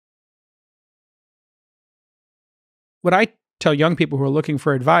what I tell young people who are looking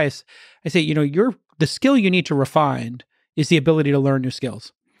for advice, I say, the skill you need to refine is the ability to learn new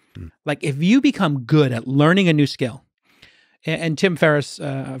skills. Like if you become good at learning a new skill, and Tim Ferriss,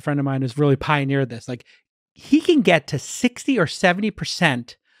 a friend of mine, has really pioneered this. Like he can get to 60 or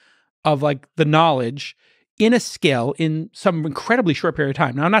 70% of like the knowledge in a skill in some incredibly short period of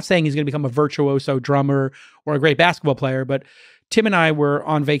time. Now, I'm not saying he's going to become a virtuoso drummer or a great basketball player, but Tim and I were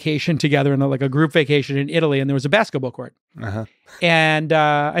on vacation together in a group vacation in Italy, and there was a basketball court. And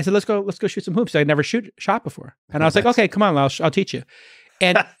I said, let's go shoot some hoops. I'd never shot before. And I was like, okay, come on, I'll teach you.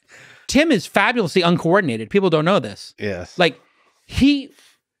 And Tim is fabulously uncoordinated. People don't know this. Yes. Like he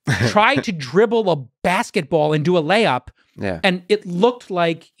tried to dribble a basketball and do a layup, and it looked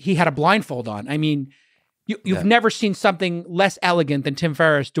like he had a blindfold on. I mean, you've never seen something less elegant than Tim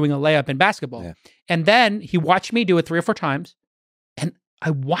Ferriss doing a layup in basketball. Yeah. And then he watched me do it 3 or 4 times, and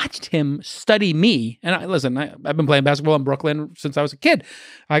I watched him study me. And I've been playing basketball in Brooklyn since I was a kid.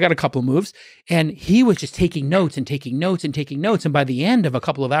 I got a couple of moves, and he was just taking notes and taking notes and taking notes. And by the end of a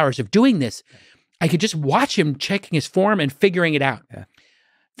couple of hours of doing this, I could just watch him checking his form and figuring it out. Yeah.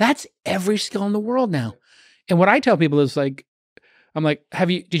 That's every skill in the world now. And what I tell people is like, I'm like,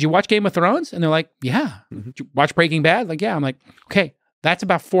 did you watch Game of Thrones? And they're like, yeah. Did you watch Breaking Bad? Like, yeah. I'm like, okay, that's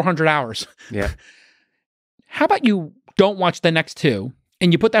about 400 hours. Yeah. How about you don't watch the next 2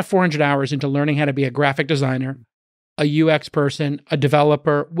 and you put that 400 hours into learning how to be a graphic designer, a UX person, a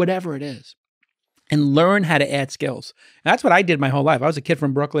developer, whatever it is, and learn how to add skills. And that's what I did my whole life. I was a kid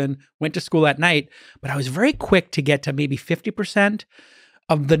from Brooklyn, went to school at night, but I was very quick to get to maybe 50%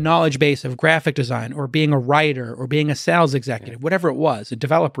 of the knowledge base of graphic design or being a writer or being a sales executive, whatever it was, a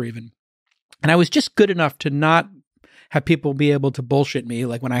developer even. And I was just good enough to not have people be able to bullshit me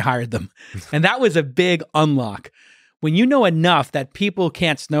like when I hired them. And that was a big unlock. When you know enough that people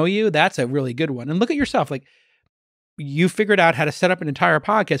can't snow you, that's a really good one. And look at yourself. Like you figured out how to set up an entire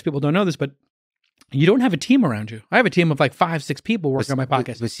podcast. People don't know this, but you don't have a team around you. I have a team of like 5, 6 people working on my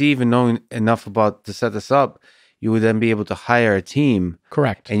podcast. But see, even knowing enough about to set this up, you would then be able to hire a team.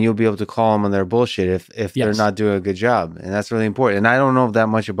 Correct. And you'll be able to call them on their bullshit if they're not doing a good job. And that's really important. And I don't know that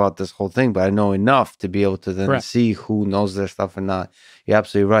much about this whole thing, but I know enough to be able to then see who knows their stuff and not. You're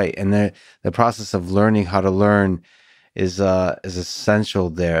absolutely right. And the process of learning how to learn is essential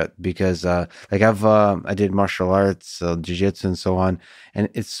there because like I did martial arts, jiu-jitsu and so on. And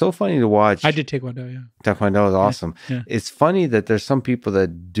it's so funny to watch. I did Taekwondo, yeah. Taekwondo is awesome. Yeah. It's funny that there's some people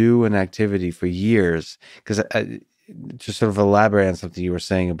that do an activity for years because just sort of elaborate on something you were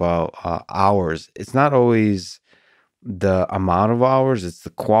saying about hours. It's not always the amount of hours, it's the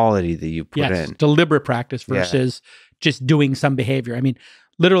quality that you put in. Deliberate practice versus just doing some behavior. I mean,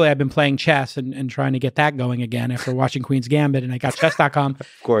 literally, I've been playing chess and trying to get that going again after watching Queen's Gambit, and I got chess.com. Of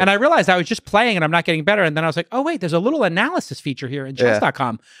course. And I realized I was just playing and I'm not getting better. And then I was like, oh, wait, there's a little analysis feature here in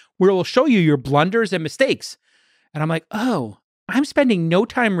chess.com where it will show you your blunders and mistakes. And I'm like, oh, I'm spending no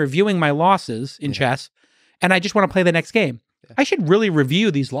time reviewing my losses in chess, and I just want to play the next game. I should really review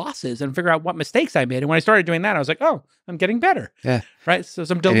these losses and figure out what mistakes I made. And when I started doing that, I was like, oh, I'm getting better. Yeah. Right? So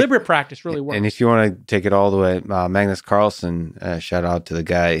some deliberate practice really works. And if you want to take it all the way, Magnus Carlsen, shout out to the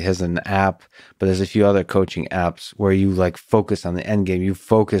guy, he has an app, but there's a few other coaching apps where you like focus on the end game. You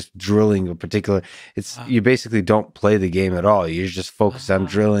focus drilling a particular, you basically don't play the game at all. You just focus on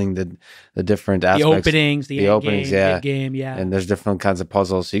drilling the different aspects. The openings, the openings, game, And there's different kinds of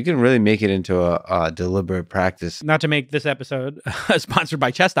puzzles. So you can really make it into a deliberate practice. Not to make this episode sponsored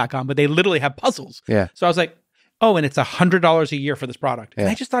by chess.com, but they literally have puzzles. Yeah. So I was like, oh, and it's $100 a year for this product. And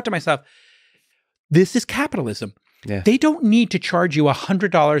I just thought to myself, this is capitalism. Yeah. They don't need to charge you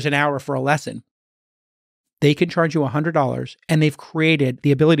 $100 an hour for a lesson. They can charge you $100, and they've created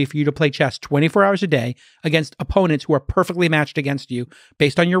the ability for you to play chess 24 hours a day against opponents who are perfectly matched against you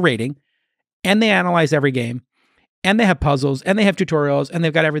based on your rating. And they analyze every game, and they have puzzles, and they have tutorials, and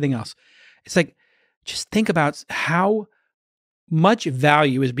they've got everything else. It's like, just think about how much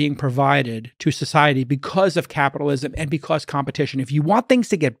value is being provided to society because of capitalism and because competition. If you want things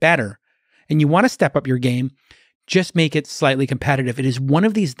to get better and you want to step up your game, just make it slightly competitive. It is one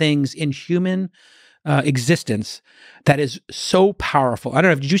of these things in human existence that is so powerful. I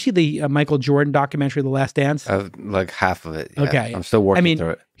don't know. Did you see the Michael Jordan documentary, The Last Dance? Like half of it. Yeah. Okay. I'm still working through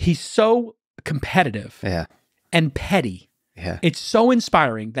it. He's so competitive and petty. Yeah. It's so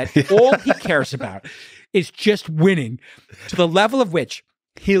inspiring that all he cares about is just winning, to the level of which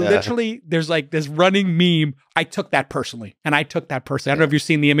he literally, there's like this running meme, I took that personally, and I took that personally. I don't know if you've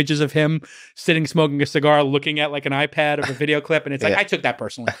seen the images of him sitting smoking a cigar, looking at like an iPad of a video clip, and it's like, I took that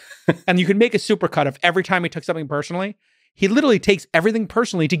personally. And you can make a supercut of every time he took something personally, He literally takes everything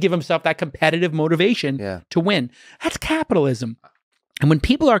personally to give himself that competitive motivation to win. That's capitalism. And when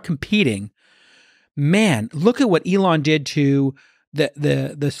people are competing, man, look at what Elon did to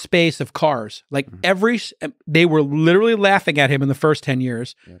the space of cars. Like they were literally laughing at him in the first 10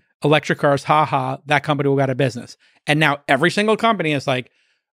 years. Yeah. Electric cars, that company will go out of business. And now every single company is like,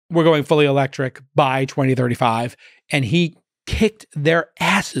 we're going fully electric by 2035. And he kicked their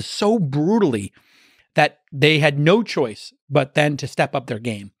asses so brutally that they had no choice but then to step up their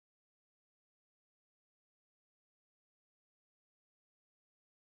game.